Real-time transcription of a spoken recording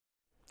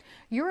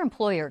Your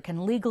employer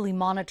can legally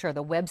monitor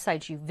the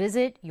websites you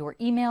visit, your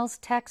emails,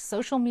 texts,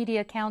 social media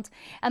accounts,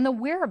 and the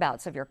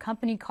whereabouts of your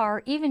company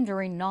car, even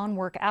during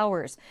non-work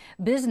hours.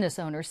 Business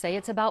owners say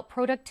it's about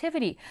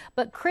productivity,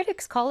 but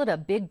critics call it a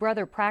big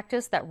brother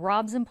practice that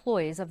robs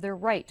employees of their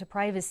right to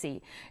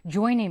privacy.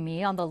 Joining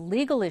me on the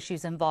legal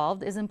issues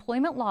involved is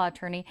employment law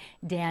attorney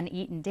Dan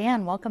Eaton.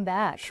 Dan, welcome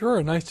back.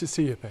 Sure, nice to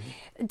see you, Peggy.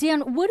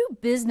 Dan, what do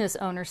business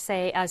owners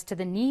say as to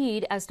the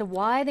need, as to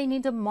why they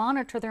need to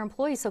monitor their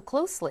employees so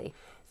closely?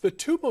 The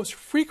two most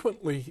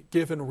frequently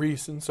given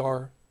reasons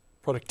are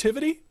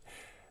productivity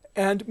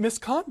and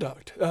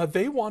misconduct.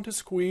 They want to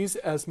squeeze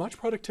as much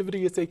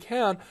productivity as they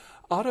can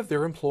out of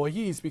their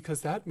employees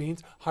because that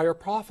means higher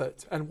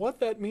profits. And what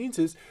that means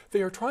is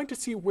they are trying to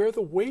see where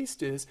the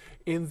waste is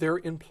in their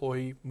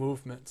employee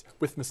movements.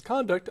 With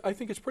misconduct, I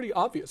think it's pretty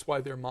obvious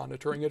why they're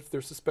monitoring it if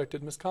there's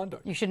suspected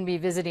misconduct. You shouldn't be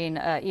visiting,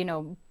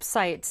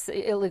 sites,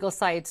 illegal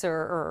sites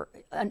or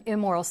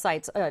immoral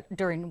sites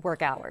during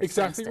work hours.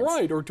 Exactly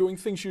right, or doing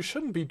things you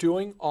shouldn't be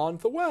doing on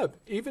the web.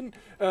 Even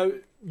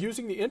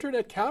using the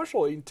internet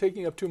casually and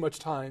taking up too much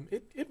time.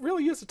 It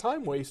really is a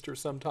time waster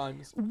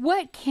sometimes.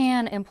 What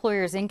can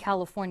employers in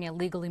California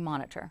legally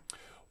monitor?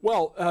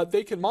 Well,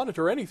 they can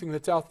monitor anything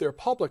that's out there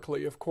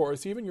publicly, of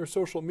course, even your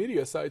social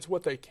media sites.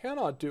 What they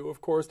cannot do,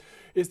 of course,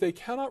 is they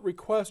cannot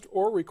request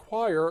or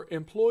require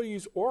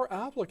employees or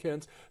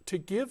applicants to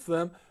give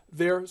them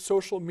their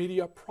social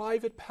media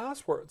private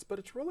passwords. But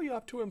it's really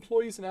up to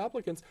employees and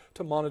applicants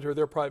to monitor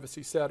their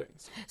privacy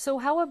settings. So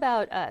how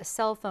about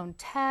cell phone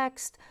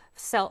text,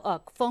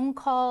 phone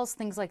calls,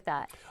 things like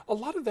that? A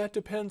lot of that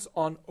depends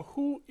on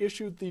who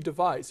issued the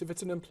device. If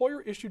it's an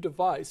employer-issued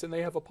device and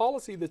they have a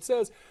policy that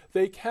says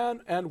they can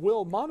and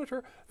will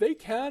monitor, they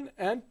can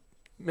and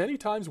many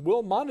times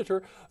will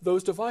monitor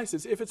those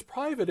devices. If it's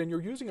private and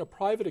you're using a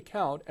private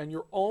account and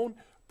your own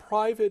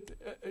private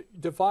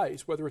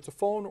device, whether it's a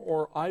phone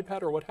or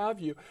iPad or what have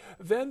you,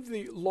 then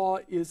the law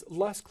is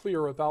less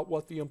clear about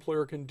what the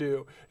employer can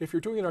do. If you're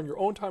doing it on your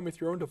own time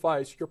with your own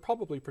device, you're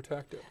probably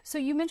protected. So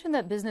you mentioned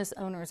that business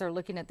owners are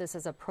looking at this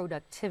as a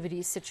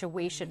productivity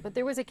situation, but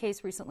there was a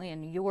case recently in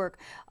New York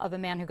of a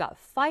man who got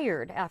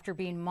fired after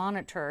being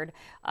monitored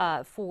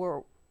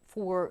for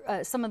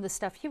some of the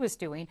stuff he was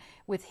doing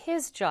with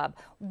his job.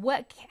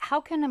 How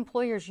can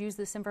employers use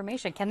this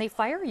information? Can they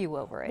fire you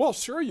over it? Well,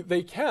 sure,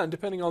 they can,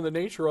 depending on the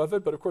nature of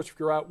it. But of course, if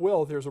you're at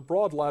will, there's a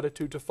broad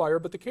latitude to fire.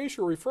 But the case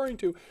you're referring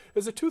to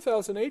is a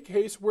 2008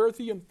 case where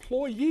the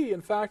employee,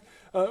 in fact,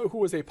 who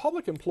was a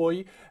public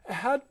employee,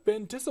 had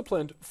been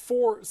disciplined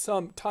for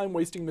some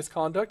time-wasting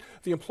misconduct.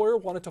 The employer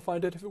wanted to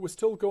find out if it was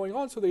still going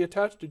on, so they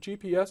attached a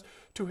GPS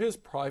to his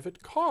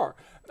private car.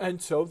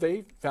 And so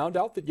they found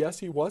out that, yes,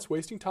 he was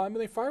wasting time,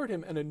 and they fired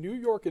him. And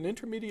an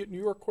intermediate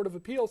New York Court of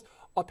Appeals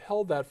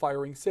upheld that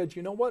firing, said,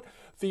 you know what,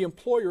 the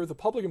employer, the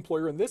public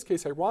employer, in this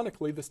case,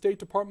 ironically, the State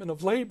Department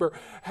of Labor,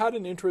 had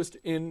an interest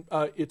in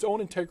its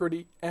own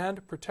integrity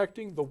and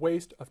protecting the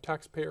waste of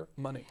taxpayer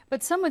money.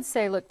 But some would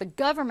say, look, the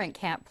government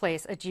can't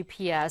place a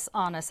GPS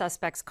on a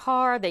suspect's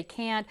car. They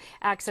can't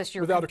access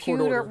your computer. Without a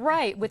court order.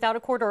 Right, without a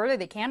court order.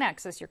 They can't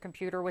access your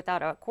computer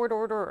without a court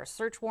order or a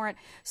search warrant.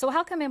 So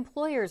how come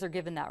employers are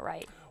given that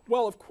right?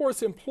 Well, of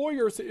course,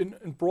 employers in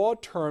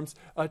broad terms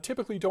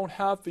typically don't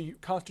have the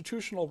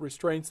constitutional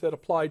restraints that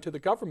apply to the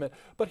government.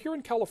 But here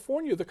in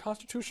California, the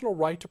constitutional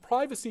right to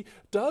privacy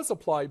does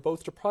apply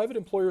both to private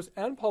employers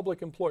and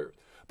public employers.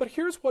 But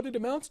here's what it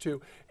amounts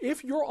to.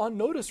 If you're on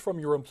notice from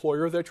your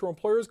employer that your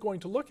employer is going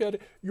to look at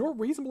it, your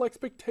reasonable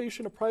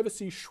expectation of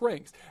privacy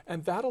shrinks.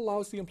 And that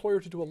allows the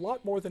employer to do a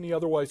lot more than he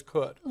otherwise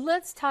could.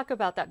 Let's talk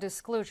about that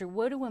disclosure.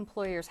 What do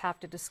employers have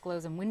to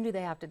disclose, and when do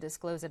they have to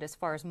disclose it as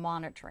far as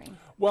monitoring?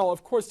 Well,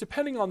 of course,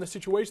 depending on the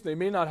situation, they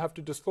may not have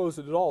to disclose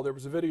it at all. There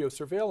was a video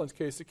surveillance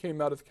case that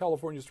came out of the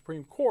California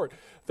Supreme Court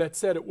that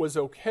said it was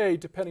okay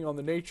depending on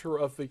the nature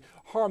of the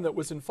harm that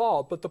was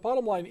involved. But the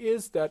bottom line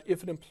is that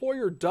if an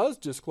employer does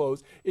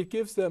disclose, it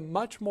gives them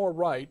much more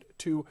right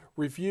to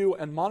review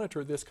and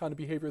monitor this kind of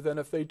behavior than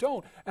if they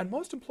don't. And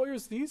most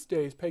employers these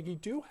days, Peggy,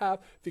 do have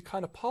the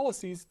kind of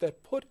policies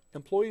that put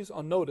employees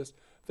on notice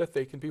that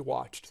they can be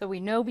watched. So we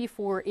know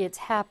before it's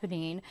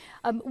happening.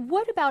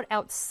 What about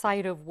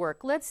outside of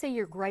work? Let's say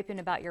you're griping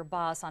about your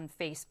boss on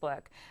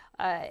Facebook.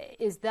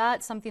 Is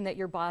that something that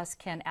your boss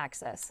can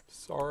access?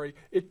 Sorry,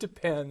 it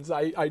depends.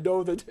 I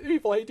know that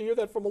people hate to hear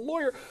that from a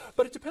lawyer,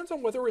 but it depends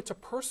on whether it's a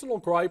personal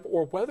gripe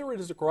or whether it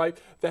is a gripe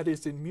that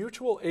is in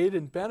mutual aid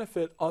and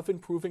benefit of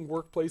improving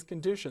workplace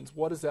conditions.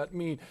 What does that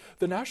mean?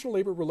 The National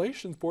Labor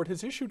Relations Board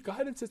has issued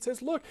guidance that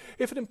says, look,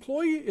 if an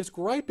employee is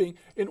griping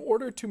in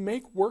order to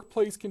make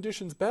workplace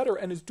conditions better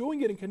and is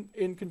doing it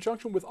in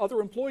conjunction with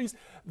other employees,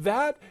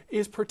 that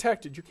is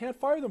protected. You can't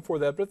fire them for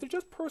that. But if they're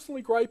just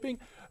personally griping,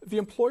 the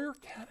employer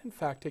can, in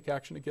fact, take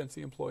action against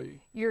the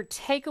employee. Your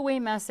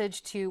takeaway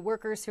message to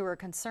workers who are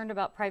concerned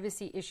about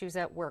privacy issues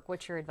at work,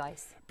 what's your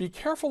advice? Be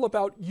careful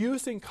about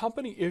using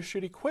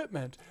company-issued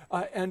equipment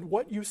and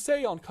what you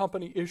say on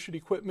company-issued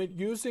equipment,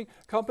 using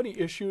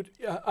company-issued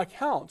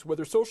accounts,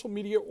 whether social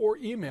media or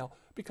email.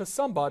 because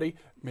somebody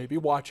may be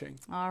watching.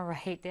 All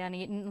right, Dan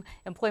Eaton,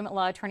 employment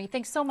law attorney,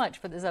 thanks so much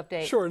for this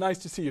update. Sure, nice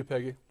to see you,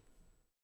 Peggy.